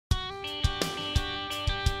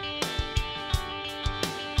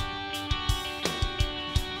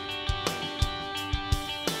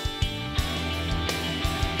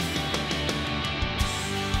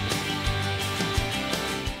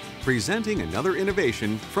Presenting another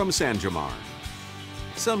innovation from Sanjamar.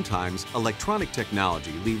 Sometimes electronic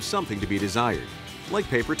technology leaves something to be desired, like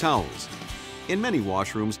paper towels. In many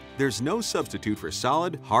washrooms, there's no substitute for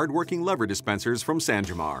solid, hard-working lever dispensers from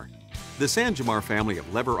Sanjamar. The Sanjamar family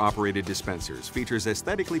of lever-operated dispensers features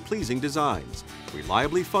aesthetically pleasing designs,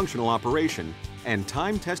 reliably functional operation, and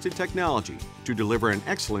time-tested technology to deliver an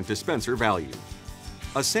excellent dispenser value.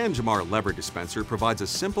 A Sanjamar lever dispenser provides a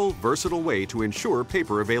simple, versatile way to ensure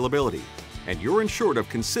paper availability, and you're ensured of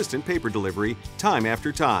consistent paper delivery time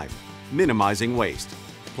after time, minimizing waste.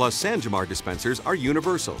 Plus, Sanjamar dispensers are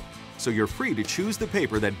universal, so you're free to choose the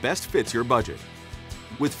paper that best fits your budget.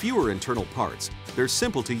 With fewer internal parts, they're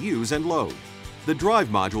simple to use and load. The drive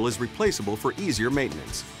module is replaceable for easier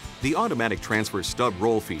maintenance. The automatic transfer stub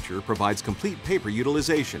roll feature provides complete paper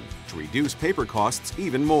utilization to reduce paper costs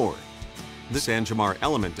even more. The Sanjamar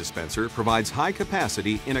Element dispenser provides high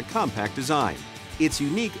capacity in a compact design. Its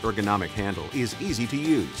unique ergonomic handle is easy to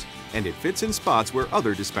use, and it fits in spots where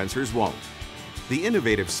other dispensers won't. The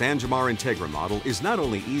innovative Sanjamar Integra model is not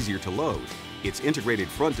only easier to load, its integrated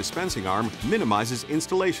front dispensing arm minimizes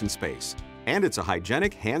installation space, and it's a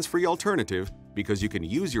hygienic, hands-free alternative because you can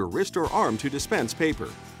use your wrist or arm to dispense paper.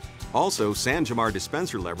 Also, Sanjamar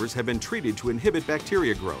dispenser levers have been treated to inhibit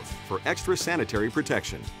bacteria growth for extra sanitary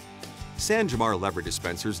protection. Sanjamar lever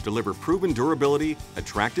dispensers deliver proven durability,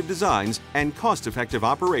 attractive designs, and cost-effective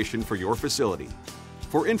operation for your facility.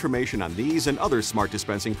 For information on these and other smart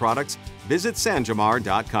dispensing products, visit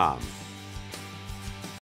sanjamar.com.